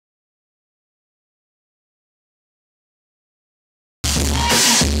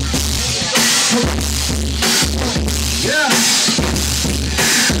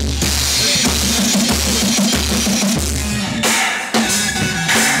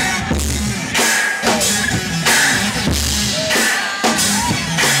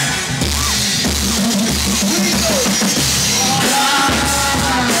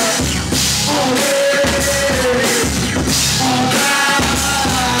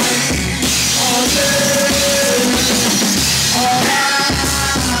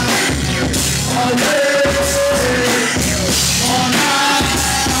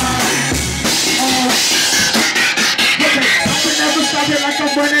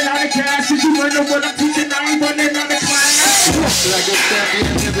running out of cash. Since you learn what I'm teaching, I ain't running out of class. Like a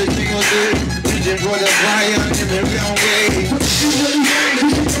champion, every single day. Reaching for the fire in the wrong way. You really want it, you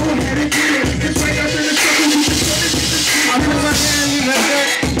should go ahead and get it. It's right up in the circle, you should go ahead and get it. I put my hand in the dirt.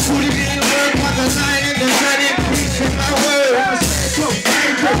 Put it in the work, put the line in the sun. It preach in my word. I do it.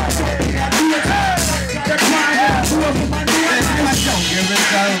 Gotta climb up, do it for my new life. I don't give a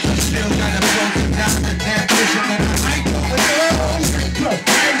damn. Still got a broken down the damn vision and I might go with the world. Look,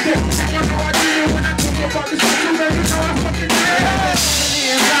 I ain't this. I know I did it when I talk about this. You know I fucking did it.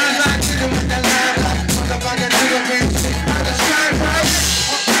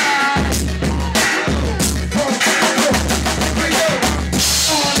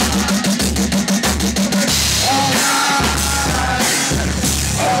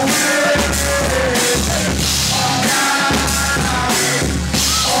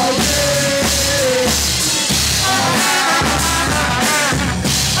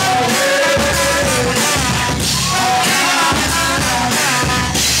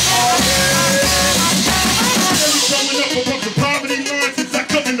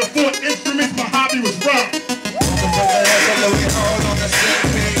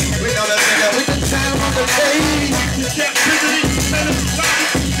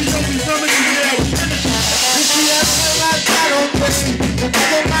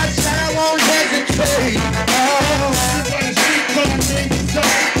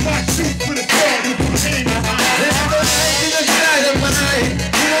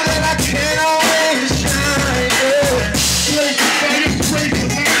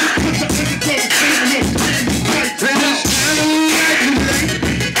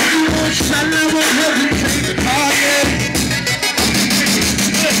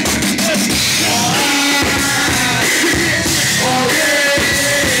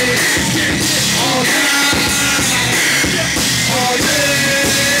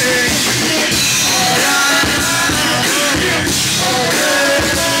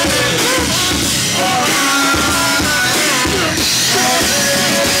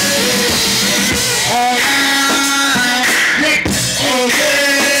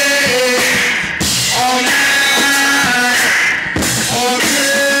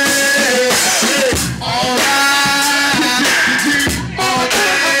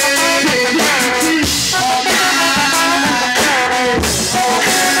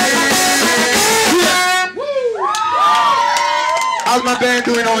 How's my band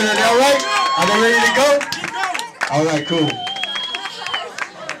doing over there? They all right? Are they ready to go? All right, cool.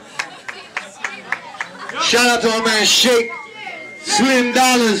 Shout out to my man Shake, Slim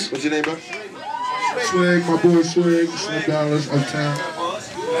Dollars. What's your name, bro? Swag, my boy Swag, Slim Dollars, Uptown.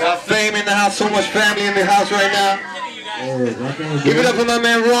 Got Fame in the house, so much family in the house right now. Give it up for my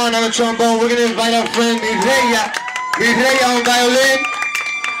man Ron on the trombone. We're gonna invite our friend Virreya on violin.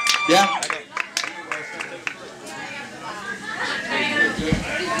 Yeah.